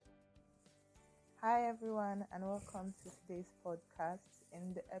Hi, everyone, and welcome to today's podcast.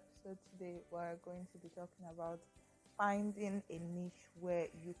 In the episode today, we're going to be talking about finding a niche where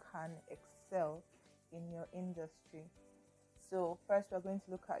you can excel in your industry. So, first, we're going to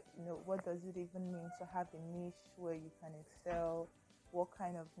look at what does it even mean to have a niche where you can excel? What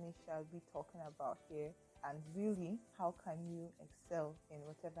kind of niche are we talking about here? And really, how can you excel in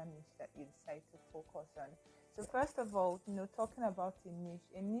whatever niche that you decide to focus on? So first of all, talking about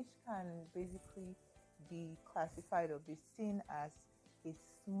a niche can basically be classified or be seen as a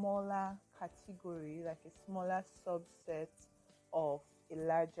smaller category, like a smaller subset of a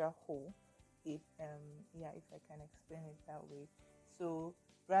larger whole. If I can explain it that way. So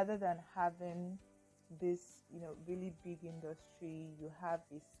rather than having this, really big industry, you have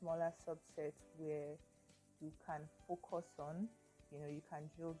a smaller subset where you can focus on. You can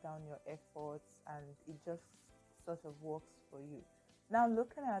drill down your efforts and it just sort of works for you. Now,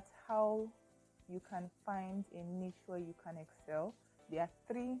 looking at how you can find a niche where you can excel, there are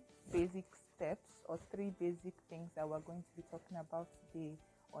three basic steps or three basic things that we're going to be talking about today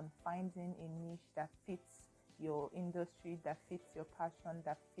on finding a niche that fits your industry, that fits your passion,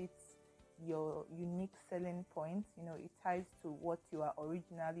 that fits your unique selling point. It ties to what you are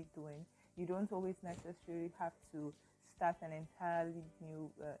originally doing. You don't always necessarily have to start an entirely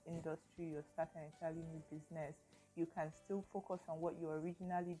new industry or start an entirely new business. You can still focus on what you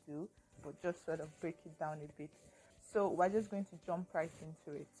originally do, but just sort of break it down a bit. So we're just going to jump right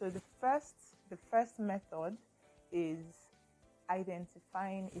into it. So the first method is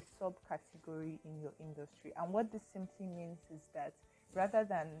identifying a subcategory in your industry. And what this simply means is that rather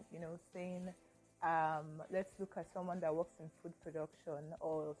than, saying, let's look at someone that works in food production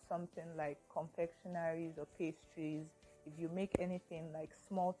or something like confectionaries or pastries. If you make anything like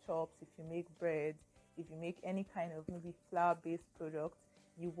small chops, if you make bread, if you make any kind of maybe flour-based product,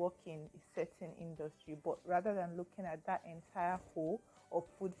 you work in a certain industry. But rather than looking at that entire whole of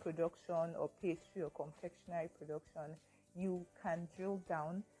food production or pastry or confectionery production, you can drill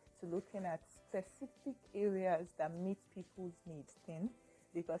down to looking at specific areas that meet people's needs in,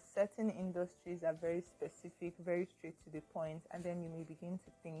 because certain industries are very specific, very straight to the point, and then you may begin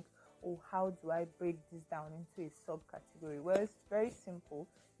to think, oh, how do I break this down into a subcategory? Well, it's very simple.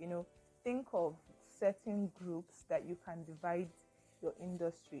 Think of certain groups that you can divide your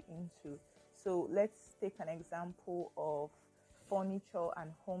industry into. So let's take an example of furniture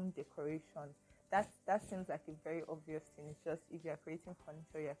and home decoration. That seems like a very obvious thing. It's just if you're creating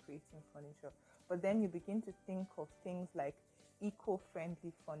furniture, you're creating furniture. But then you begin to think of things like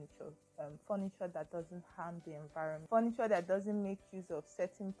eco-friendly furniture, furniture that doesn't harm the environment, furniture that doesn't make use of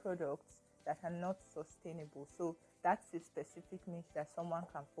certain products that are not sustainable. So that's a specific niche that someone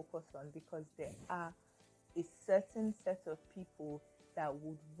can focus on, because there are a certain set of people that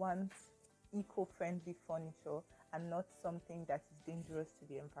would want eco-friendly furniture and not something that is dangerous to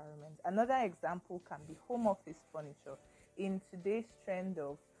the environment. Another example can be home office furniture. In today's trend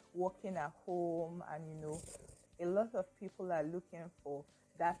of working at home, and a lot of people are looking for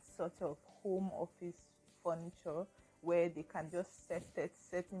that sort of home office furniture where they can just set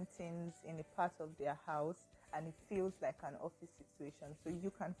certain things in a part of their house and it feels like an office situation. So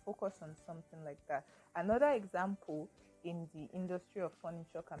you can focus on something like that. Another example in the industry of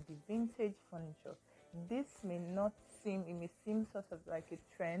furniture can be vintage furniture. This may seem sort of like a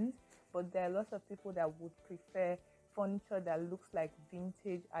trend, but there are lots of people that would prefer furniture that looks like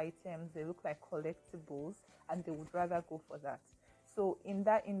vintage items, they look like collectibles, and they would rather go for that. So in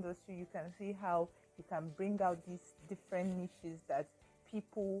that industry, you can see how you can bring out these different niches that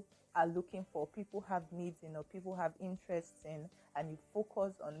people are looking for, people have needs in, or people have interests in, and you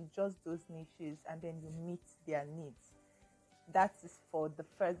focus on just those niches and then you meet their needs. That's for the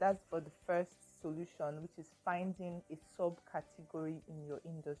first solution, which is finding a subcategory in your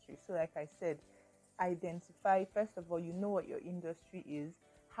industry. So like I said, identify, first of all, you know what your industry is.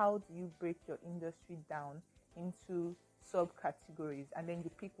 How do you break your industry down into subcategories, and then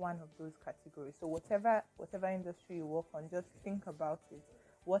you pick one of those categories? So whatever industry you work on, just think about it.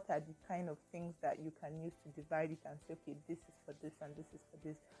 What are the kind of things that you can use to divide it and say, okay, this is for this and this is for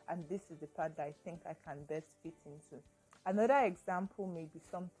this, and this is the part that I think I can best fit into. Another example may be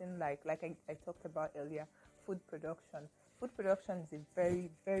something like I talked about earlier, food production. Food production is a very,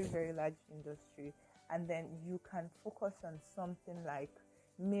 very, very large industry, and then you can focus on something like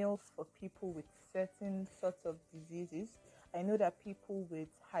meals for people with certain sorts of diseases. I know that people with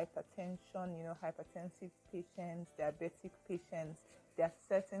hypertension, hypertensive patients, diabetic patients, there are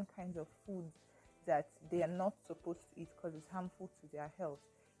certain kinds of foods that they are not supposed to eat because it's harmful to their health.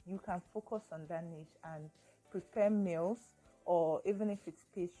 You can focus on that niche and prepare meals, or even if it's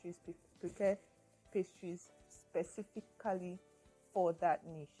pastries, prepare pastries specifically for that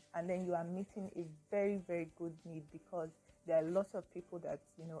niche, and then you are meeting a very, very good need, because there are lots of people that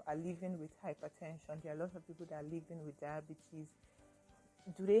are living with hypertension. There are lots of people that are living with diabetes.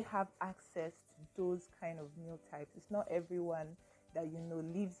 Do they have access to those kind of meal types? It's not everyone that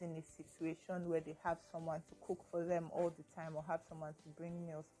lives in a situation where they have someone to cook for them all the time, or have someone to bring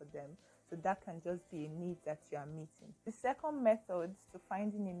meals for them. So that can just be a need that you are meeting. The second method to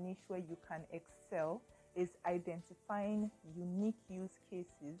finding a niche where you can excel is identifying unique use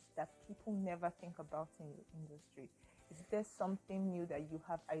cases that people never think about in your industry. Is there something new that you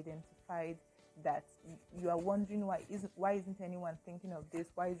have identified that you are wondering why isn't anyone thinking of this?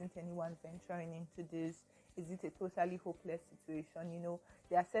 Why isn't anyone venturing into this? Is it a totally hopeless situation?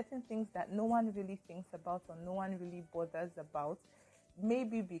 There are certain things that no one really thinks about, or no one really bothers about.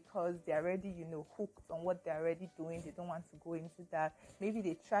 Maybe because they're already, hooked on what they're already doing. They don't want to go into that. Maybe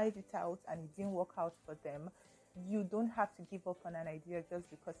they tried it out and it didn't work out for them. You don't have to give up on an idea just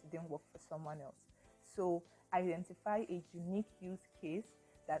because it didn't work for someone else. So identify a unique use case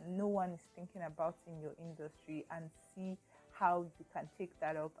that no one is thinking about in your industry, and see how you can take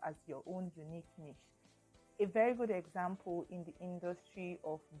that up as your own unique niche. A very good example in the industry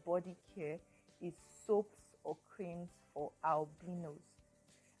of body care is soaps or creams for albinos.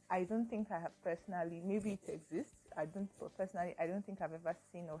 I don't think I have personally, maybe it exists. I don't think I've ever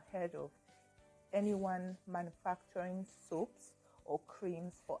seen or heard of anyone manufacturing soaps or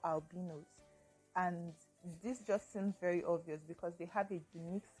creams for albinos. And this just seems very obvious, because they have a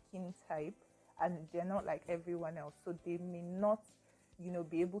unique skin type and they're not like everyone else. So they may not,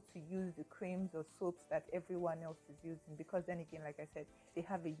 be able to use the creams or soaps that everyone else is using, because then again, like I said, they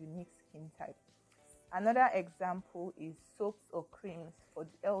have a unique skin type. Another example is soaps or creams for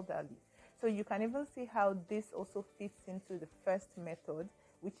the elderly. So you can even see how this also fits into the first method,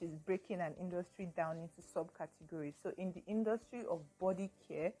 which is breaking an industry down into subcategories. So in the industry of body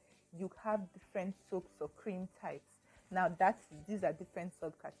care, you have different soaps or cream types. Now these are different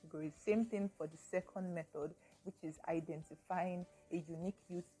subcategories. Same thing for the second method, which is identifying a unique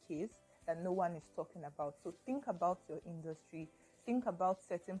use case that no one is talking about. So think about your industry. Think about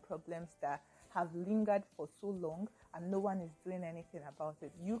certain problems that have lingered for so long and no one is doing anything about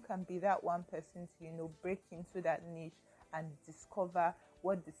it. You can be that one person to, break into that niche and discover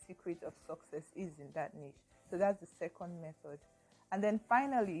what the secret of success is in that niche. So that's the second method. And then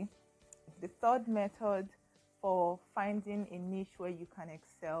finally, the third method for finding a niche where you can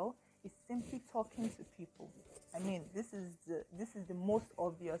excel is simply talking to people. I mean, this is the most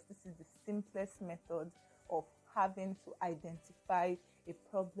obvious, this is the simplest method of having to identify a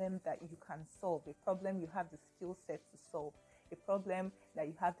problem that you can solve, a problem you have the skill set to solve, a problem that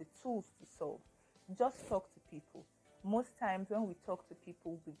you have the tools to solve. Just talk to people. Most times when we talk to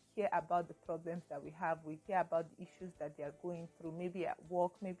people, we hear about the problems that we have. We hear about the issues that they are going through, maybe at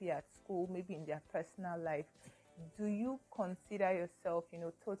work, maybe at school, maybe in their personal life. Do you consider yourself,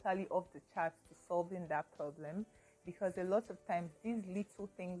 totally off the charts to solving that problem? Because a lot of times these little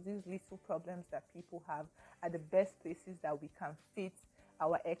things, these little problems that people have are the best places that we can fit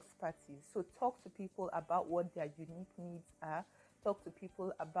our expertise. So talk to people about what their unique needs are. Talk to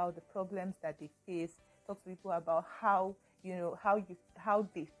people about the problems that they face. Talk to people about how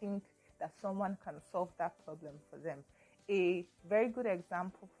they think that someone can solve that problem for them. A very good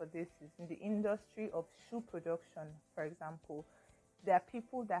example for this is in the industry of shoe production, for example. There are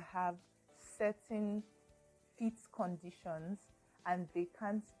people that have certain feet conditions and they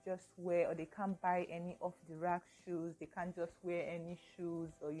can't just wear, or they can't buy any off the rack shoes. They can't just wear any shoes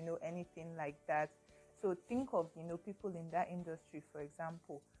or anything like that. So think of people in that industry, for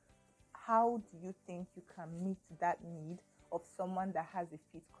example. How do you think you can meet that need of someone that has a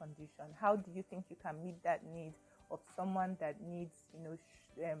feet condition? How do you think you can meet that need of someone that needs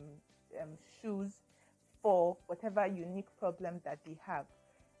shoes for whatever unique problem that they have?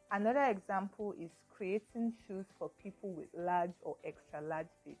 Another example is creating shoes for people with large or extra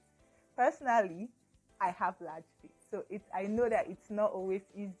large feet. Personally, I have large feet, so I know that it's not always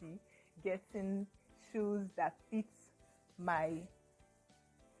easy getting shoes that fit my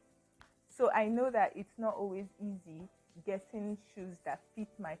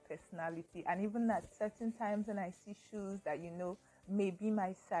personality. And even at certain times when I see shoes that may be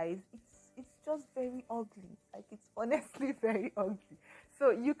my size, it's just very ugly. Like, it's honestly very ugly.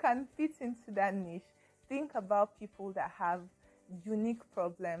 So you can fit into that niche. Think about people that have unique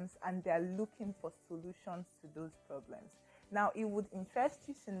problems and they're looking for solutions to those problems. Now, it would interest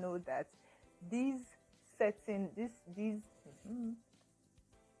you to know that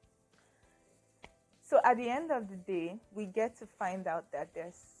so at the end of the day, we get to find out that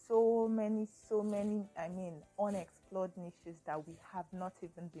there's so many, unexplored niches that we have not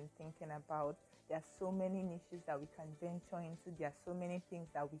even been thinking about. There are so many niches that we can venture into. There are so many things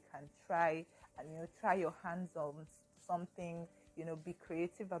that we can try and, try your hands on something, be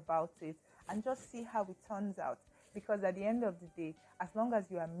creative about it and just see how it turns out. Because at the end of the day, as long as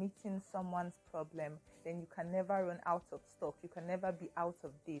you are meeting someone's problem, then you can never run out of stock. You can never be out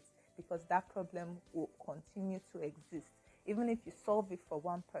of date because that problem will continue to exist. Even if you solve it for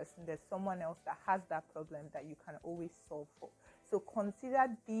one person, there's someone else that has that problem that you can always solve for. So consider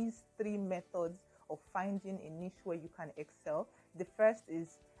these three methods of finding a niche where you can excel. The first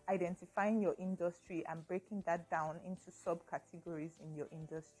is identifying your industry and breaking that down into subcategories in your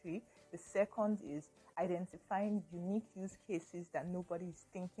industry. The second is identifying unique use cases that nobody is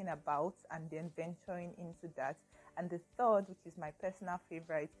thinking about and then venturing into that. And the third, which is my personal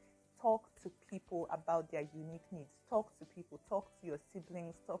favorite, talk to people about their unique needs. Talk to people, talk to your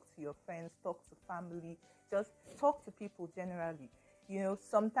siblings, talk to your friends, talk to family, just talk to people generally.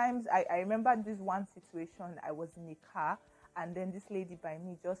 Sometimes I remember this one situation. I was in a car and then this lady by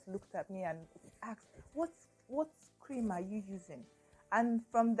me just looked at me and asked, what cream are you using? And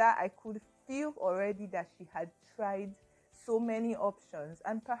from that, I could feel already that she had tried so many options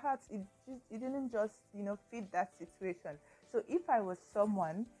and perhaps it didn't just, fit that situation. So if I was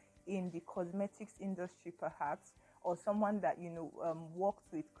someone in the cosmetics industry perhaps, or someone that works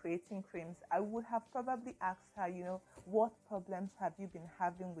with creating creams, I would have probably asked her, what problems have you been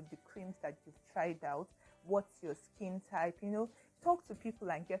having with the creams that you've tried out? What's your skin type? Talk to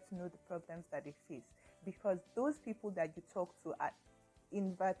people and get to know the problems that they face, because those people that you talk to are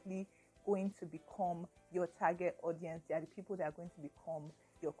inadvertently going to become your target audience. They are the people that are going to become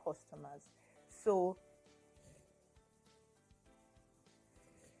your customers. So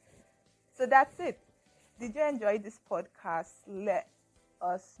that's it. Did you enjoy this podcast? Let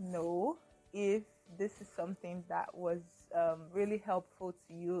us know if this is something that was really helpful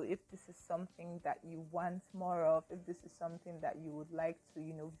to you, if this is something that you want more of, if this is something that you would like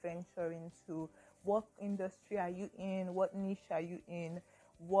to, venture into. What industry are you in? What niche are you in?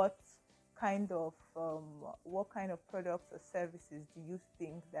 What kind of products or services do you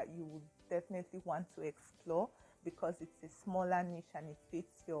think that you would definitely want to explore, because it's a smaller niche and it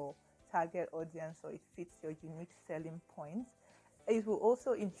fits your target audience or it fits your unique selling points? It will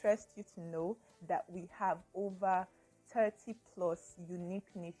also interest you to know that we have over 30 plus unique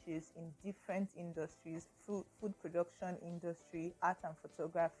niches in different industries: food production industry, art and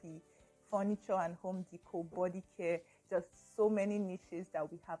photography, furniture and home decor, body care, just so many niches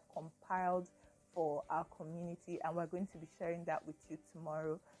that we have compiled for our community, and we're going to be sharing that with you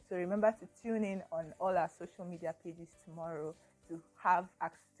tomorrow. So remember to tune in on all our social media pages tomorrow to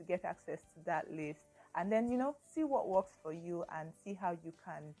get access to that list, and then see what works for you and see how you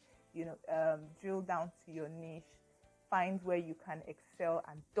can drill down to your niche, find where you can excel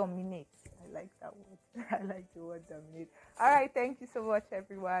and dominate. I like that word. I like the word dominate. All right, thank you so much,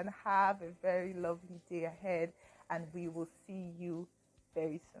 everyone. Have a very lovely day ahead, and we will see you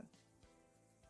very soon.